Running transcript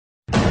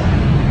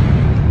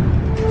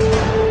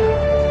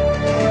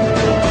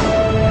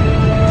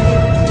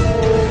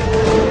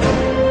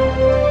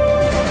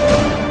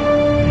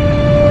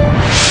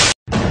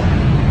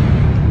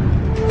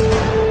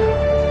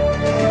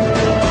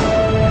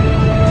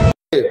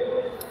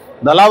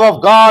The love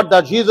of God,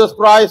 that Jesus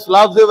Christ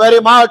loves you very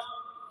much,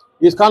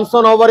 is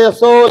concerned over your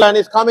soul and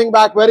is coming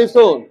back very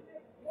soon.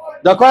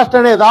 The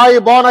question is, are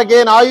you born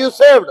again? Are you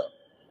saved?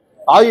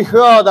 Are you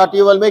sure that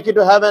you will make it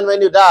to heaven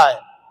when you die?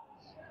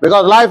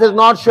 Because life is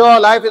not sure,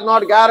 life is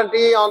not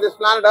guaranteed on this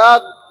planet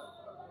Earth.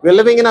 We are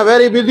living in a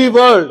very busy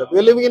world. We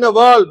are living in a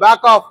world back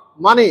of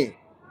money.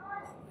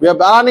 We are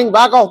running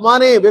back of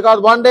money because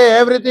one day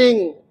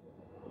everything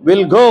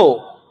will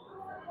go.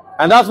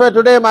 And that's why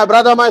today, my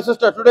brother, my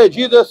sister, today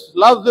Jesus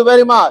loves you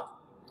very much.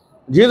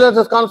 Jesus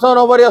is concerned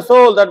over your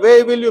soul, that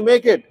way will you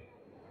make it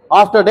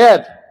after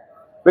death.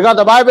 Because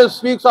the Bible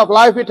speaks of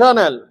life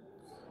eternal.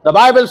 The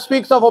Bible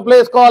speaks of a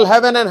place called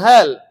heaven and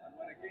hell.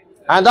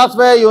 And that's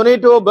where you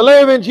need to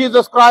believe in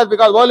Jesus Christ,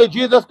 because only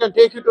Jesus can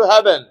take you to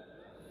heaven.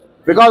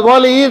 Because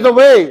only He is the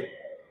way,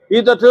 He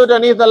is the truth,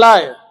 and He is the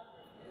life.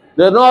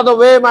 There is no other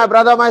way, my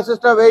brother, my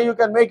sister, where you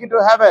can make it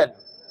to heaven.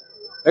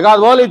 Because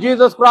only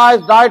Jesus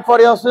Christ died for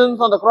your sins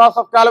on the cross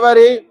of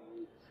Calvary.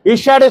 He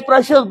shed His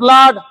precious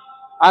blood,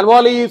 and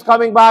only He is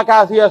coming back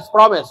as He has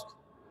promised.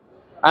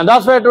 And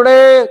that's why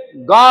today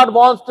God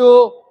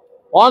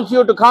wants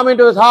you to come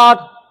into His heart.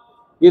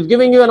 He is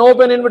giving you an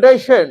open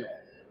invitation.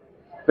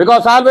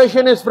 Because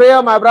salvation is free,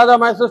 my brother,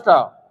 my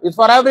sister. It's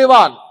for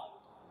everyone.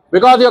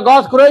 Because you're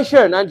God's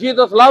creation and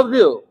Jesus loves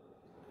you.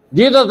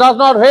 Jesus does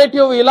not hate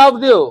you, He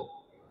loves you.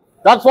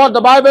 That's what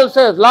the Bible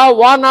says. Love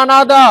one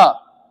another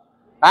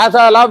as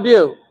I loved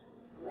you.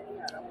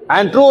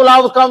 And true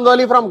love comes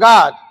only from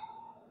God.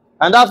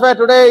 And that's why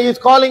today He is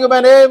calling you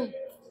by name.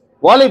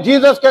 Only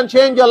Jesus can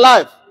change your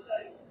life.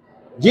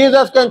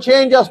 Jesus can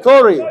change your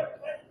story.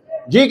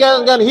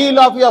 Jesus can heal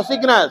of your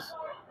sickness.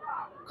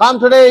 Come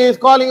today, He is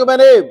calling you by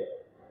name.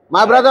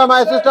 My brother,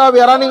 my sister,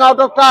 we are running out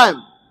of time.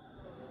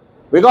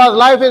 Because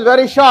life is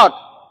very short.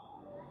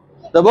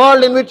 The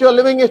world in which you are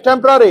living is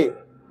temporary.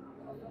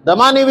 The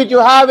money which you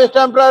have is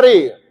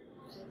temporary.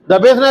 The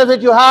business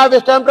which you have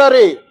is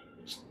temporary.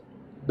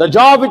 The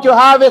job which you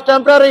have is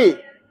temporary.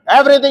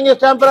 Everything is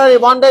temporary.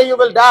 One day you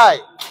will die.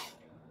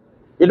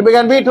 It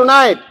can be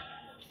tonight.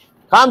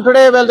 Come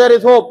today while there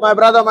is hope, my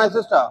brother, my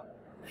sister.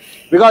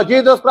 Because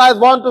Jesus Christ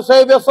wants to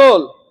save your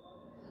soul.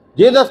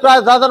 Jesus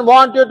Christ doesn't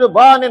want you to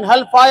burn in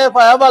hellfire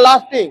for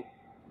everlasting.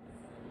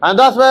 And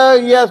that's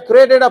why He has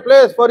created a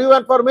place for you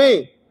and for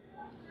me.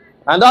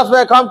 And that's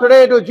why come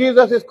today to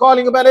Jesus is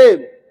calling you by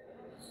name.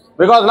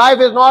 Because life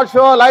is not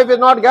sure, life is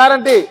not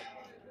guaranteed.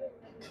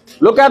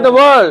 Look at the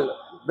world.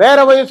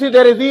 Wherever you see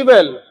there is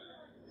evil.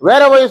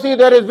 Wherever you see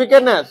there is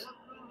wickedness.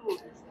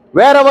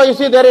 Wherever you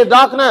see there is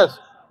darkness.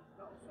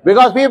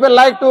 Because people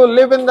like to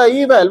live in the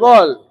evil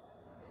world.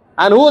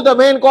 And who is the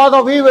main cause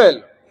of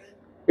evil?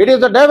 It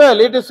is the devil,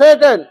 it is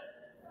Satan.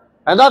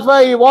 And that's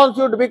why he wants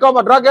you to become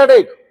a drug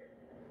addict.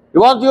 He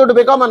wants you to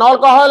become an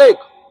alcoholic.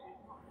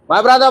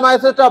 My brother, my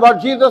sister,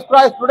 but Jesus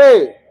Christ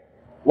today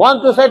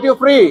wants to set you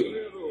free.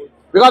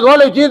 Because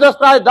only Jesus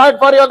Christ died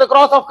for you on the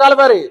cross of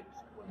Calvary.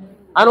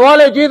 And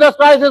only Jesus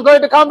Christ is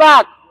going to come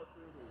back.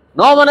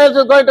 No one else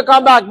is going to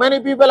come back.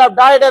 Many people have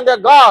died and they're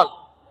gone.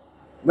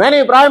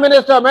 Many prime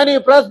ministers, many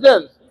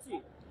presidents,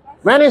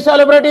 many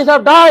celebrities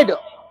have died.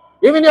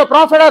 Even your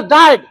prophet has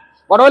died.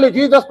 But only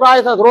Jesus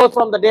Christ has rose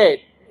from the dead.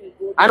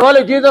 And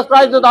only Jesus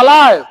Christ is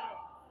alive.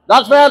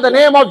 That's where the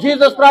name of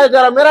Jesus Christ,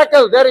 there are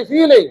miracles, there is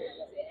healing,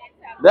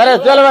 there is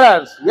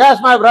deliverance. Yes,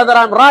 my brother,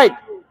 I'm right.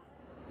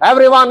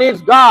 Everyone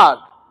needs God.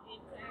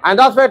 And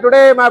that's why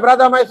today, my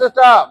brother, my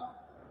sister,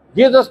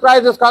 Jesus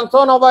Christ is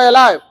concerned over your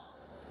life.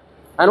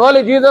 And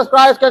only Jesus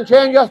Christ can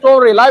change your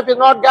story. Life is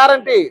not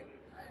guaranteed.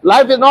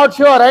 Life is not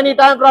sure. Any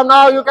time from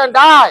now you can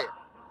die.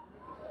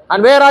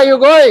 And where are you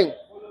going?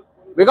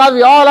 Because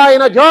we all are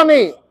in a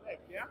journey.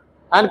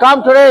 And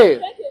come today.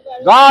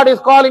 God is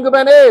calling you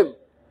by name.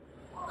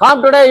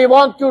 Come today. He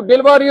wants to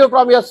deliver you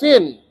from your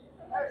sin.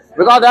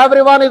 Because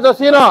everyone is a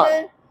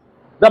sinner.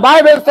 The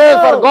Bible says,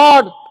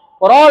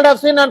 for all have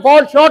sinned and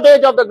fall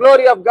shortage of the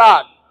glory of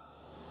God.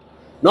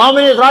 No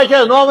one is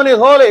righteous, no one is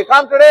holy.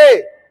 Come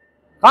today.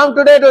 Come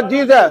today to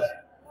Jesus.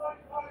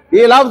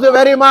 He loves you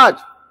very much.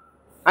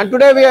 And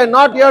today we are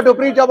not here to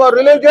preach about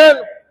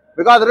religion,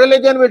 because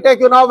religion will take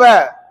you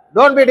nowhere.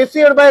 Don't be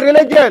deceived by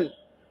religion.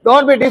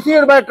 Don't be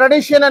deceived by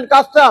tradition and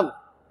custom.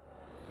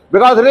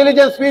 Because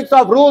religion speaks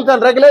of rules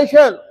and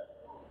regulation.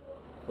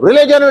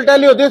 Religion will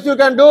tell you this you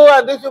can do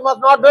and this you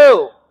must not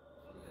do.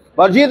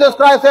 But Jesus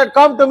Christ said,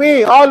 come to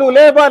me, all who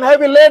labor and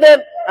heavy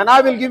laden, and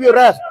I will give you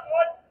rest.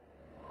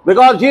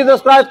 Because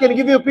Jesus Christ can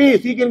give you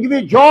peace. He can give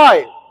you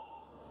joy.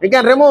 He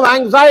can remove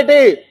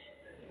anxiety.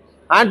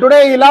 And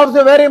today He loves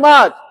you very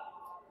much.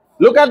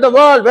 Look at the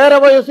world.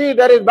 Wherever you see,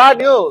 there is bad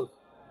news.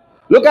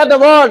 Look at the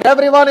world.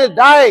 Everyone is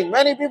dying.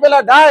 Many people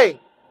are dying.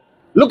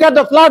 Look at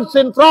the floods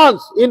in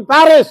France, in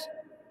Paris.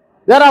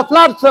 There are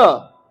floods,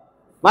 sir.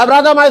 My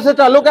brother, my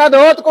sister, look at the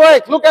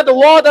earthquake. Look at the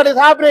war that is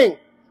happening.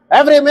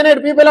 Every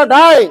minute people are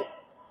dying.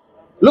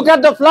 Look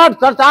at the floods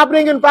that's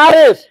happening in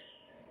Paris.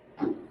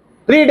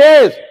 3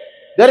 days.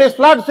 There is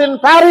floods in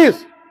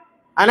Paris.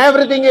 And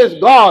everything is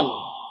gone.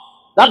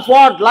 That's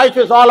what life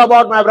is all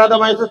about, my brother,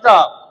 my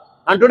sister.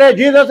 And today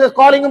Jesus is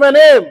calling you by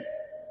name.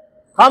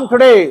 Come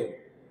today.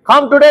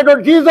 Come today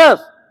to Jesus.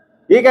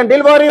 He can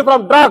deliver you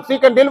from drugs. He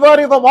can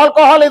deliver you from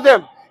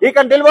alcoholism. He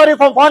can deliver you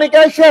from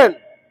fornication.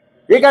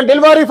 He can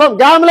deliver you from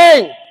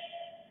gambling.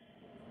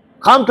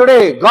 Come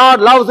today.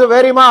 God loves you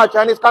very much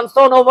and is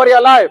concerned over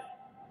your life.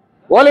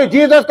 Only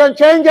Jesus can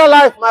change your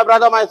life, my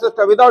brother, my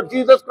sister. Without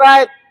Jesus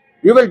Christ,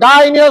 you will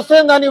die in your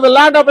sin and you will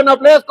land up in a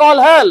place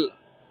called hell.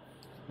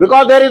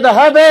 Because there is a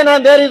heaven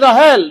and there is a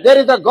hell. There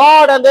is a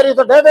God and there is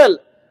a devil.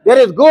 There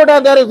is good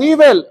and there is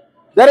evil.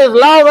 There is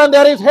love and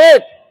there is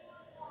hate.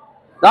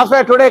 That's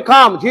why today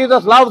come.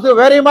 Jesus loves you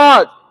very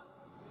much.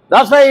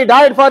 That's why He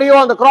died for you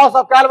on the cross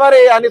of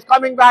Calvary and is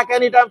coming back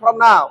anytime from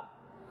now.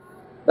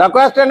 The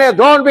question is,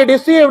 don't be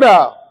deceived.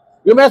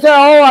 You may say,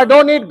 oh, I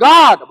don't need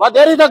God. But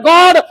there is a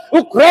God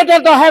who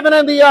created the heaven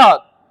and the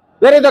earth.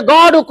 There is a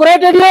God who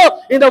created you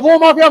in the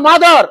womb of your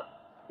mother.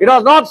 It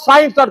was not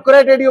science that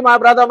created you, my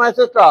brother, my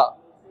sister.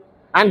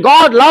 And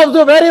God loves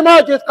you very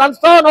much. He is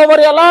concerned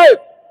over your life.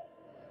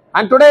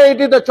 And today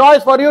it is the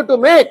choice for you to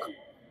make.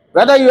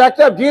 Whether you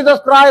accept Jesus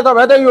Christ or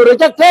whether you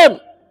reject Him.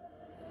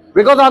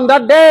 Because on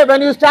that day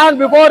when you stand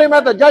before Him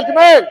at the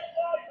judgment,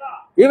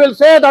 He will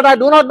say that I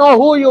do not know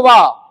who you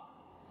are.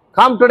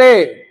 Come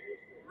today.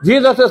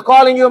 Jesus is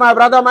calling you, my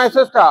brother, my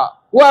sister.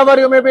 Whoever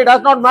you may be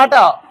does not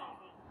matter.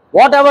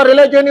 Whatever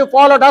religion you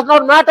follow does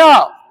not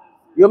matter.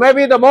 You may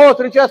be the most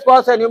richest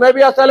person. You may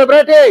be a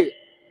celebrity.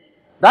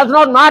 Does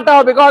not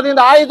matter, because in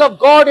the eyes of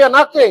God you are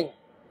nothing.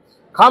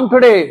 Come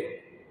today.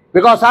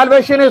 Because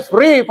salvation is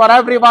free for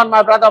everyone,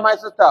 my brother, my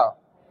sister.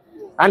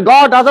 And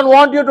God doesn't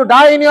want you to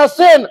die in your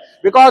sin,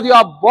 because you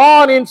are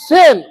born in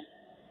sin.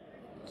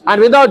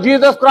 And without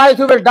Jesus Christ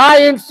you will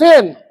die in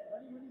sin.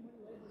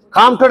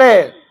 Come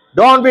today.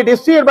 Don't be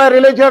deceived by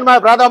religion, my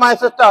brother, my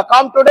sister.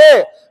 Come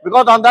today,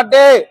 because on that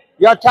day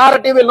your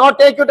charity will not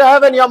take you to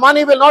heaven. Your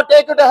money will not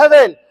take you to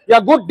heaven.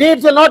 Your good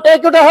deeds will not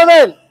take you to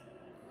heaven.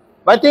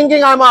 By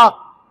thinking I'm a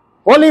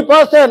holy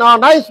person or a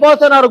nice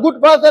person or a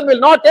good person will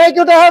not take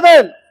you to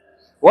heaven.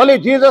 Only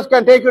Jesus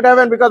can take you to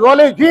heaven, because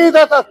only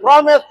Jesus has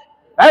promised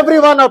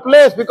everyone a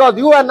place, because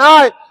you and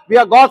I, we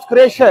are God's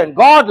creation.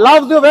 God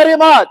loves you very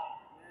much.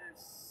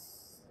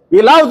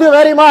 He loves you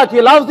very much.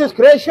 He loves this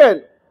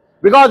creation,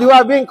 because you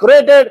have been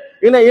created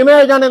in the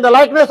image and in the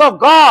likeness of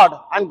God.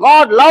 And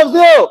God loves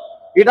you.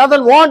 He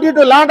doesn't want you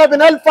to land up in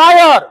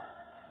hellfire.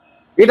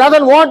 He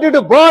doesn't want you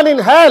to burn in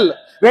hell,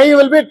 where you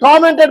will be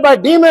tormented by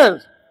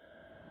demons.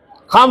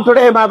 Come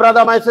today, my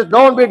brother, my sister.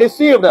 Don't be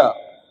deceived.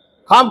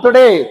 Come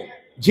today.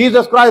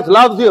 Jesus Christ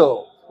loves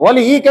you.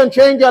 Only He can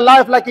change your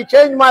life like He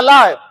changed my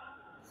life.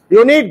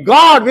 You need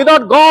God.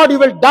 Without God, you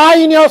will die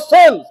in your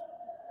sins.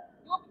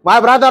 My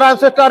brother and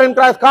sister in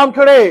Christ, come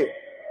today.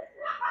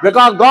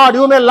 Because God,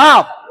 you may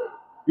laugh.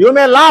 You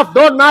may laugh,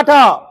 don't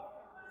matter.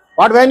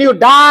 But when you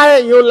die,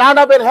 you land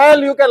up in hell,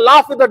 you can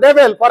laugh with the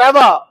devil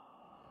forever.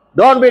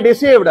 Don't be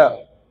deceived.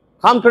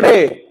 Come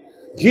today.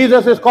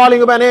 Jesus is calling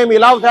you by name. He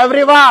loves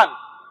everyone.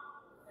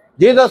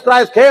 Jesus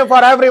Christ came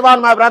for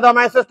everyone, my brother,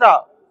 my sister.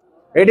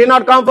 He did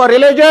not come for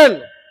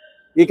religion.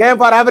 He came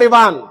for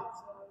everyone.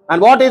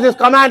 And what is His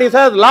command? He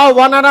says, love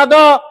one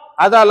another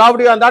as I loved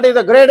you. And that is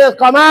the greatest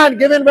command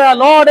given by our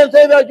Lord and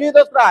Savior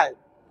Jesus Christ.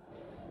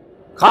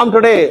 Come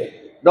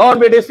today. Don't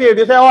be deceived.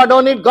 You say, oh, I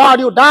don't need God.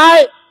 You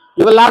die,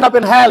 you will land up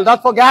in hell.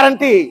 That's for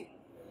guarantee.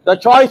 The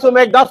choice you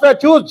make, that's why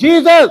choose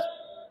Jesus.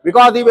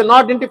 Because He will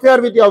not interfere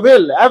with your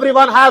will.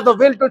 Everyone has the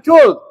will to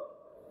choose.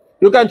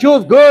 You can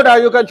choose good or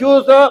you can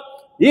choose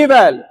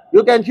evil.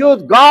 You can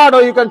choose God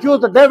or you can choose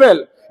the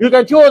devil. You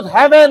can choose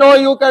heaven or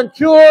you can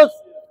choose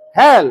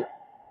hell.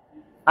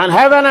 And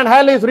heaven and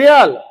hell is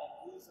real.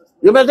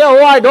 You may say,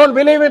 oh, I don't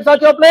believe in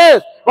such a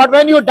place. But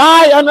when you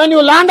die and when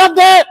you land up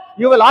there,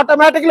 you will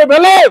automatically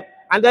believe.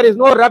 And there is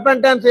no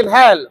repentance in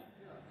hell.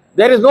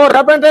 There is no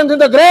repentance in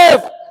the grave.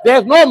 There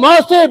is no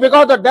mercy,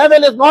 because the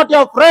devil is not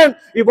your friend.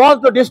 He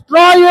wants to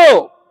destroy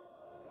you.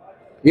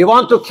 He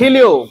wants to kill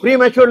you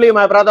prematurely,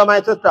 my brother,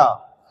 my sister.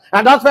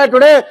 And that's why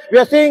today we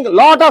are seeing a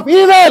lot of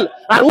evil.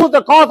 And who is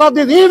the cause of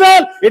this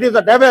evil? It is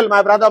the devil,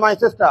 my brother, my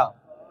sister.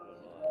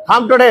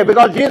 Come today,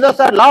 because Jesus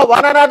said, love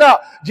one another.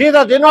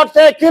 Jesus did not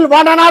say, kill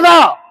one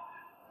another.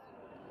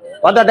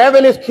 But the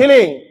devil is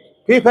killing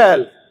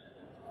people.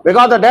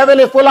 Because the devil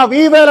is full of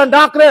evil and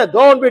darkness.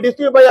 Don't be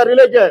deceived by your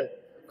religion.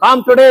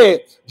 Come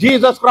today.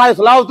 Jesus Christ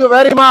loves you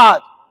very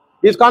much.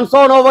 He is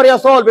concerned over your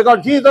soul,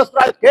 because Jesus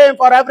Christ came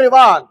for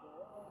everyone.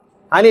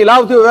 And He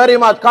loves you very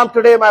much. Come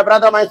today, my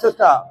brother, my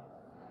sister.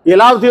 He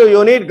loves you.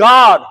 You need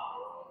God.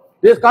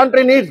 This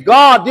country needs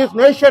God. This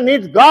nation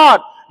needs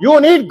God. You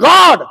need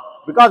God.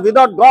 Because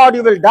without God,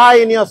 you will die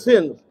in your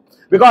sins.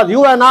 Because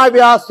you and I, we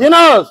are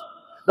sinners.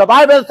 The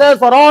Bible says,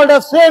 for all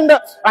have sinned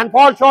and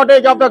fall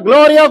shortage of the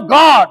glory of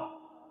God.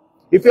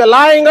 If you're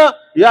lying,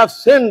 you have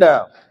sinned.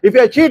 If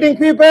you're cheating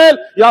people,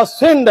 you have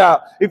sinned.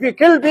 If you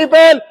kill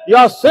people, you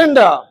have sinned.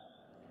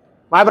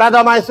 My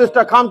brother, my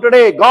sister, come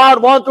today.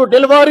 God wants to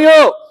deliver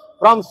you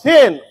from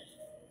sin.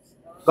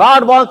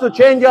 God wants to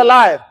change your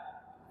life.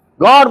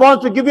 God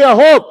wants to give you a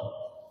hope.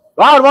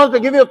 God wants to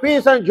give you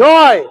peace and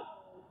joy.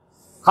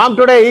 Come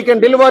today. He can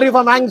deliver you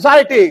from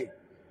anxiety.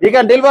 He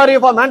can deliver you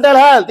from mental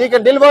health. He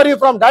can deliver you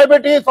from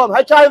diabetes, from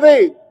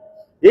HIV.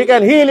 He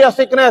can heal your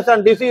sickness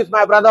and disease,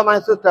 my brother, my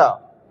sister.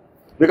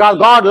 Because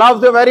God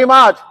loves you very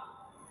much.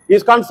 He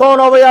is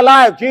concerned over your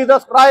life.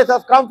 Jesus Christ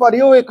has come for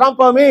you. He come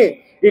for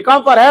me. He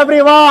come for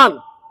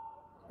everyone.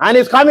 And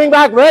He's coming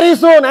back very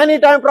soon, any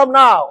time from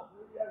now.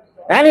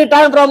 Any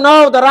time from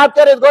now, the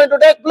rapture is going to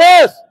take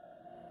place.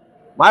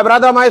 My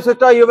brother, my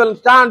sister, you will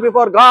stand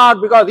before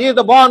God because He is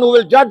the one who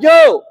will judge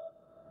you.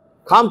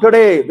 Come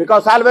today,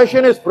 because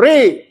salvation is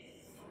free.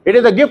 It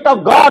is a gift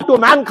of God to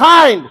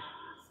mankind.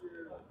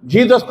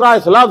 Jesus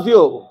Christ loves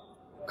you.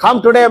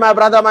 Come today, my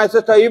brother, my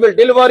sister. He will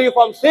deliver you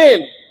from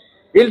sin.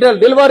 He will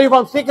deliver you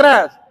from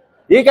sickness.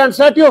 He can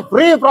set you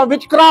free from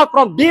witchcraft,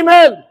 from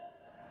demons.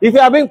 If you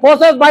are being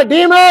possessed by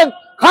demons,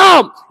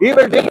 come. He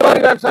will deliver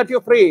you and set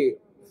you free.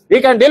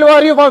 He can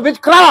deliver you from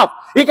witchcraft.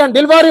 He can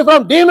deliver you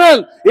from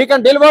demons. He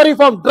can deliver you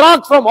from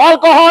drugs, from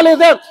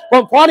alcoholism,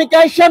 from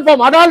fornication,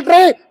 from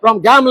adultery,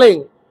 from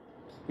gambling.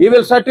 He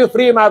will set you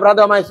free, my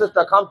brother, my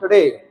sister. Come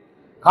today.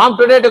 Come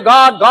today to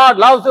God. God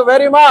loves you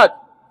very much.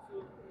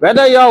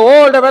 Whether you are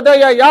old or whether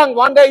you are young,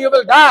 one day you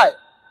will die.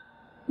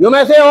 You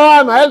may say, oh,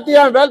 I'm healthy,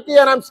 I'm wealthy,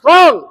 and I'm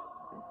strong.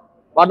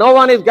 But no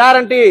one is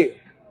guaranteed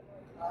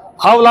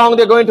how long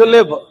they're going to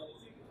live.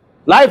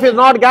 Life is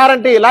not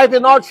guaranteed. Life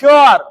is not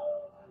sure.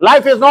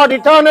 Life is not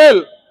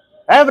eternal.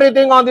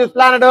 Everything on this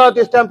planet Earth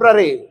is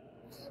temporary.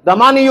 The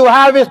money you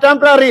have is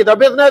temporary. The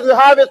business you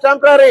have is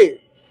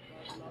temporary.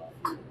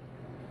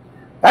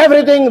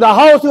 Everything, the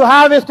house you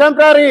have is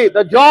temporary.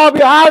 The job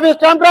you have is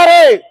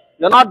temporary.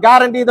 You're not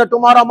guaranteed that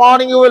tomorrow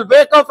morning you will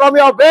wake up from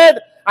your bed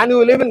and you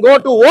will even go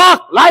to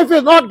work. Life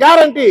is not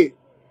guaranteed.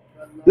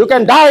 You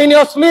can die in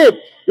your sleep.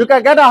 You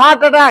can get a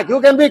heart attack.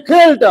 You can be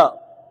killed.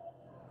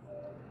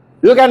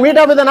 You can meet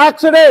up with an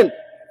accident.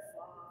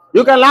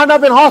 You can land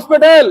up in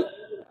hospital.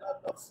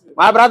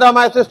 My brother,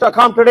 my sister,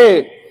 come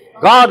today.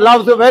 God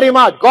loves you very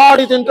much. God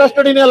is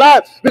interested in your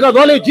life because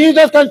only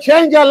Jesus can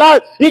change your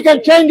life. He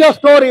can change your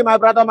story, my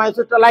brother, my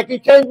sister, like He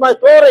changed my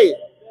story.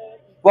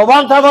 For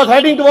once I was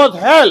heading towards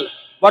hell,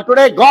 but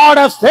today God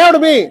has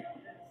saved me.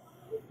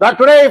 That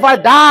today if I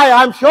die,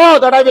 I'm sure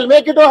that I will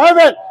make it to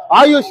heaven.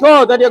 Are you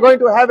sure that you're going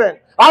to heaven?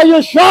 Are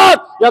you sure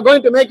you're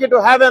going to make it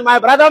to heaven, my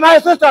brother, my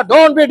sister?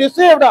 Don't be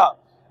deceived.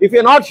 If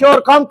you're not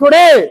sure, come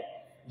today.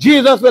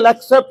 Jesus will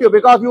accept you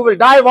because you will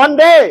die one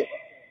day.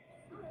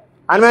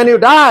 And when you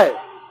die,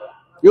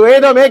 you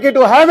either make it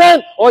to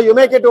heaven or you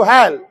make it to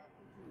hell.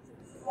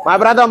 My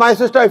brother, my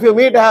sister, if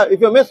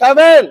you miss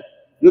heaven,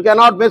 you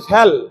cannot miss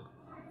hell.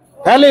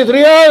 Hell is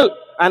real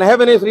and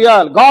heaven is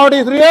real. God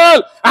is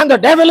real and the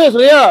devil is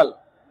real.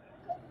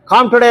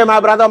 Come today, my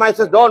brother, my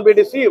sister, don't be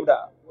deceived.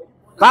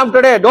 Come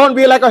today, don't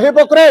be like a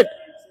hypocrite.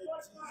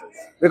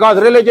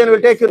 Because religion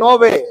will take you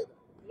nowhere.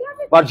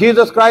 But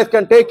Jesus Christ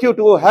can take you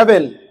to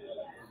heaven.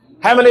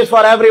 Heaven is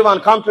for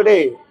everyone. Come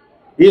today.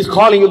 He is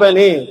calling you by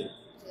name.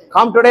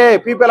 Come today.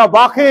 People are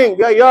barking.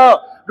 We are here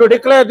to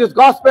declare this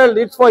gospel.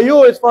 It's for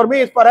you, it's for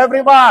me, it's for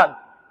everyone.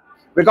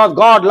 Because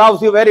God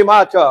loves you very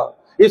much.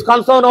 He's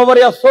concerned over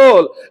your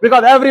soul.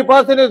 Because every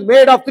person is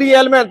made of three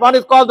elements. One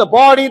is called the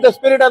body, the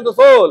spirit, and the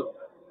soul.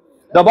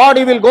 The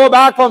body will go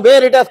back from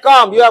where it has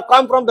come. You have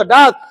come from the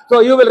dust,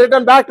 so you will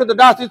return back to the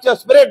dust. It's your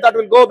spirit that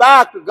will go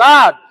back to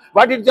God.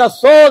 But it's your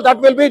soul that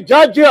will be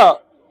judged here.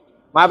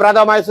 My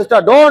brother, my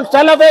sister, don't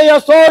sell away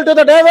your soul to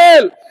the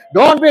devil.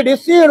 Don't be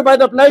deceived by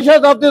the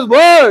pleasures of this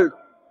world.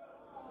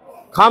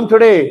 Come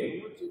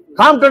today.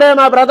 Come today,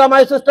 my brother,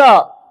 my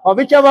sister. Or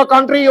whichever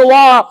country you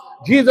are,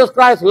 Jesus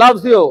Christ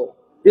loves you.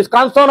 He's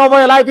concerned over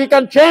your life. He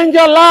can change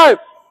your life.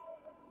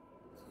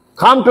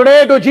 Come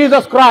today to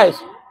Jesus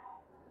Christ.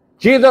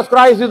 Jesus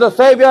Christ is the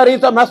Savior.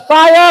 He's the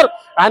Messiah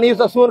and He's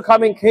the soon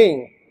coming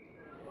King.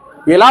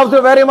 He loves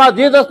you very much.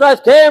 Jesus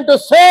Christ came to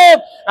save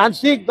and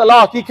seek the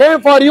lost. He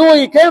came for you.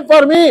 He came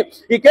for me.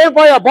 He came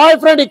for your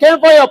boyfriend. He came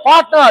for your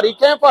partner. He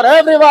came for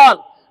everyone.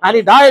 And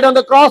He died on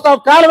the cross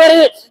of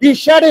Calvary. He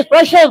shed His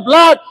precious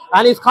blood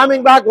and He's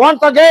coming back once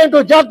again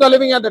to judge the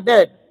living and the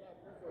dead.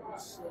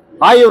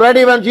 Are you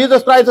ready when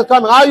Jesus Christ is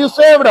coming? Are you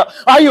saved?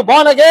 Are you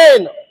born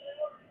again?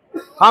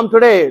 Come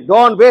today.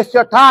 Don't waste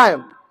your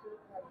time.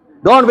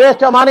 Don't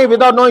waste your money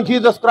without knowing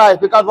Jesus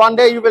Christ, because one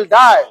day you will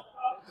die.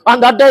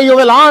 And that day you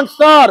will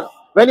answer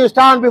when you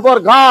stand before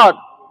God.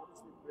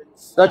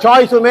 The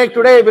choice you make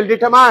today will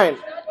determine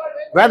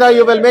whether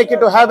you will make it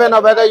to heaven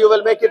or whether you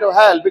will make it to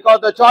hell,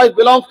 because the choice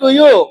belongs to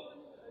you.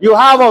 You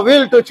have a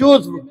will to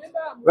choose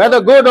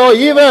whether good or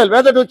evil,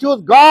 whether to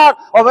choose God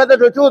or whether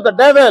to choose the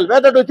devil,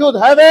 whether to choose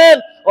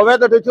heaven or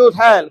whether to choose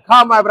hell.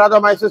 Come, my brother,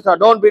 my sister,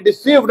 don't be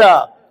deceived.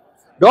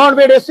 Don't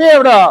be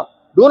deceived.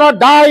 Do not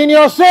die in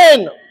your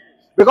sin,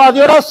 because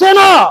you're a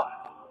sinner.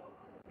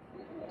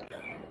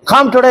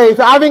 Come today. If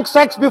you're having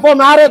sex before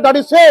marriage, that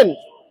is sin.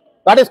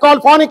 That is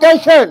called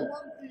fornication.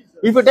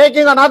 If you're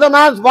taking another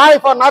man's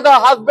wife or another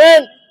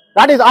husband,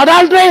 that is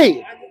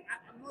adultery.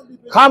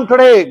 Come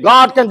today.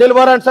 God can deliver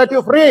and set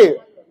you free.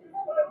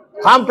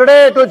 Come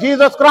today to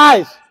Jesus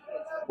Christ.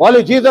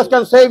 Only Jesus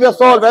can save your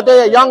soul, whether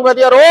you're young,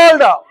 whether you're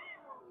old.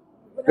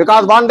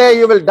 Because one day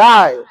you will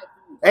die.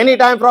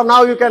 Anytime from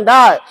now you can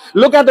die.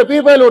 Look at the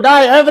people who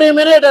die every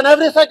minute and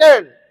every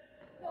second.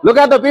 Look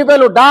at the people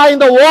who die in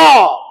the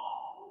war.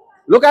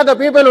 Look at the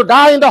people who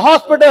die in the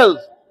hospitals.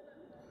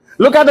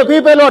 Look at the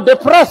people who are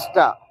depressed.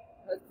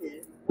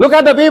 Look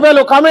at the people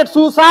who commit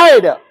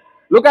suicide.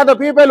 Look at the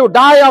people who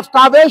die of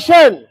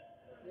starvation.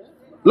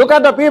 Look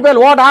at the people,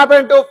 what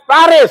happened to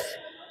Paris.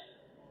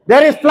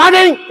 There is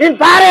flooding in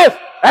Paris.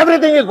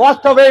 Everything is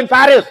washed away in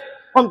Paris.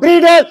 From 3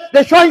 days,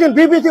 they're showing in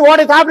BBC what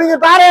is happening in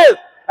Paris.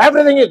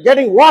 Everything is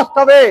getting washed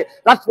away.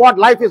 That's what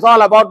life is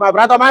all about, my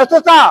brother, my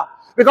sister.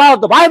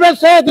 Because the Bible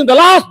says in the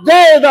last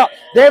days,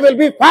 there will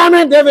be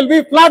famine, there will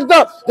be floods,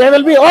 there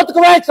will be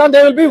earthquakes, and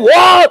there will be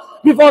wars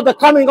before the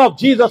coming of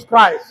Jesus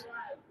Christ.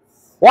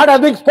 What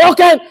has been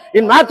spoken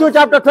in Matthew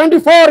chapter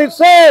 24, it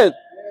says,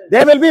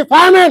 there will be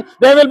famine,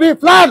 there will be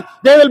floods,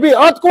 there will be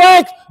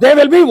earthquakes, there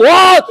will be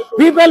wars,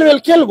 people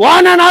will kill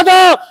one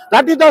another.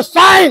 That is the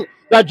sign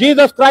that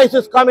Jesus Christ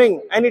is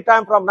coming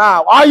anytime from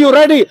now. Are you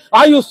ready?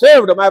 Are you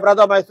saved, my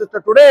brother, my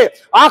sister? Today,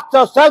 ask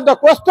yourself the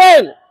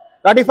question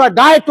that if I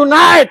die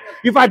tonight,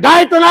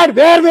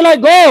 where will I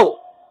go?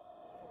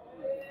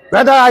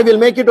 Whether I will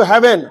make it to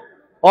heaven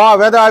or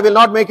whether I will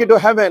not make it to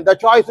heaven, the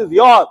choice is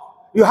yours.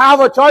 You have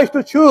a choice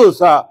to choose.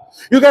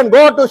 You can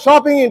go to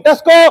shopping in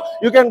Tesco.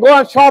 You can go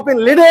and shop in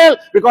Lidl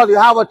because you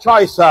have a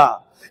choice.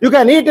 You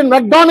can eat in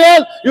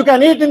McDonald's. You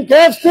can eat in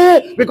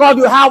KFC because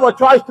you have a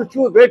choice to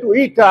choose where to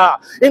eat.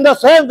 In the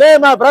same way,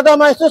 my brother,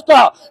 my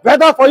sister,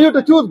 whether for you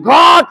to choose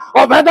God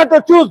or whether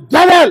to choose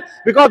devil,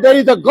 because there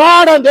is a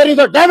God and there is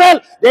a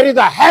devil. There is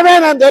a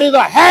heaven and there is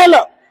a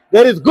hell.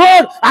 There is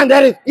good and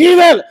there is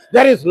evil.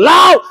 There is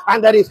love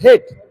and there is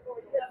hate.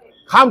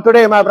 Come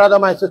today, my brother,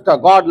 my sister.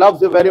 God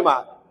loves you very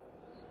much.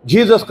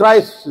 Jesus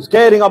Christ is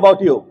caring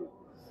about you.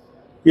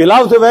 He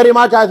loves you very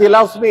much as He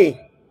loves me.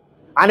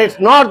 And it's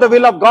not the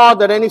will of God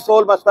that any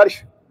soul must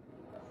perish,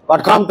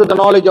 but come to the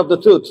knowledge of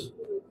the truth.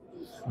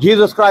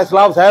 Jesus Christ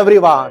loves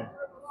everyone.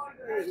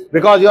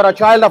 Because you're a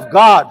child of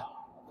God.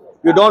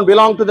 You don't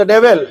belong to the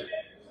devil.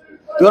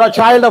 You're a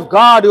child of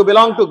God. You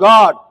belong to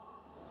God.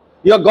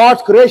 You're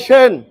God's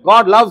creation.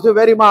 God loves you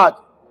very much.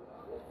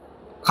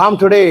 Come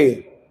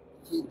today.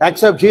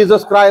 Accept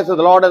Jesus Christ as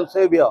the Lord and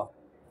Savior.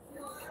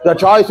 The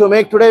choice you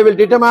make today will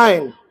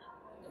determine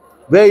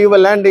where you will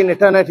land in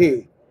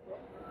eternity.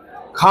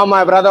 Come,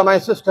 my brother, my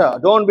sister.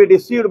 Don't be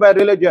deceived by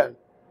religion.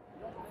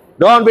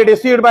 Don't be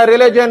deceived by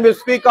religion. We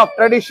speak of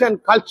tradition,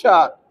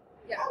 culture.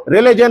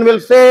 Religion will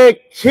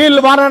say,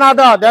 kill one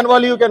another, then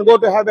only you can go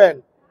to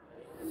heaven.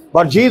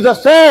 But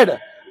Jesus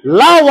said,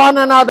 love one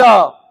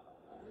another.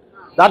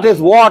 That is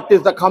what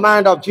is the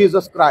command of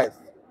Jesus Christ.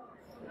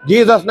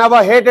 Jesus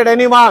never hated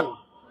anyone.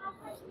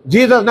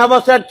 Jesus never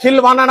said,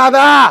 kill one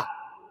another.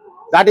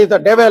 That is the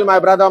devil, my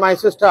brother, my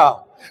sister.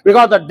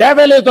 Because the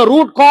devil is the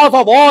root cause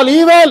of all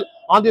evil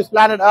on this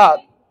planet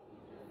Earth.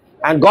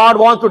 And God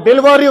wants to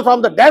deliver you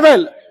from the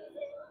devil.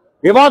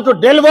 He wants to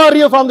deliver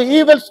you from the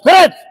evil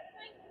spirit.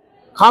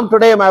 Come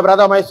today, my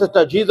brother, my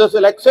sister. Jesus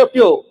will accept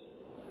you.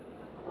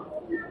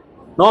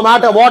 No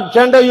matter what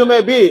gender you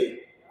may be,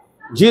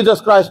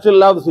 Jesus Christ still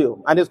loves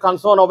you and is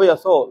concerned over your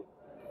soul.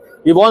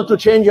 He wants to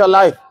change your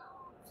life.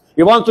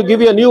 He wants to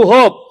give you a new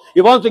hope. He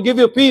wants to give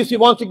you peace. He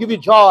wants to give you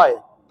joy.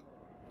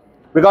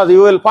 Because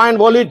you will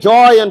find only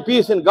joy and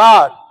peace in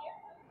God.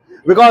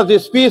 Because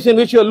this peace in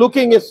which you are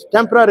looking is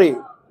temporary.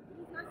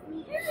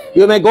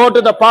 You may go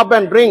to the pub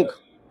and drink,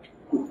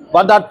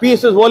 but that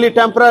peace is only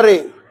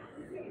temporary.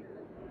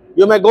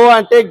 You may go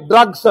and take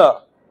drugs.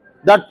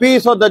 That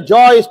peace or the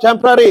joy is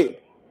temporary.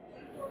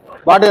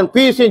 But in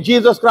peace in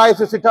Jesus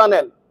Christ is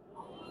eternal.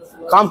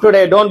 Come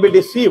today, don't be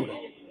deceived.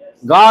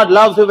 God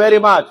loves you very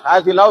much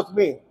as He loves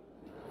me.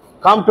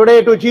 Come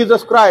today to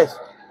Jesus Christ.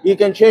 He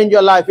can change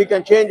your life. He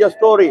can change your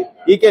story.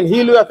 He can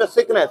heal you of a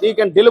sickness. He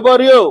can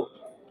deliver you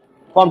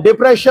from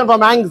depression,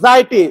 from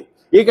anxiety.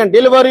 He can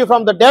deliver you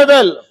from the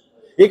devil.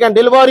 He can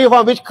deliver you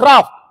from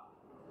witchcraft.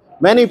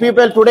 Many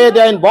people today,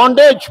 they are in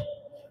bondage.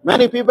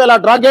 Many people are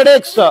drug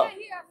addicts.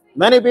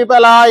 Many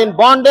people are in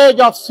bondage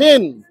of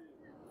sin.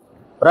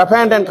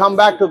 Repent and come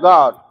back to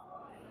God.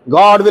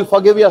 God will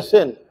forgive your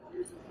sin.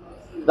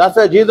 That's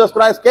why Jesus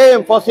Christ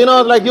came for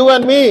sinners like you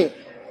and me.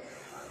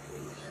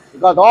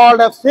 Because all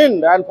have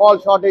sinned and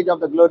fall shortage of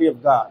the glory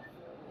of God.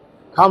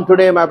 Come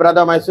today, my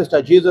brother, my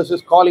sister. Jesus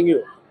is calling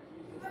you.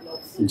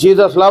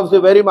 Jesus loves you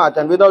very much.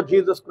 And without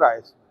Jesus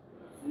Christ,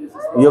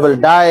 you will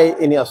die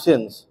in your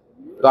sins.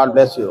 God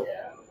bless you.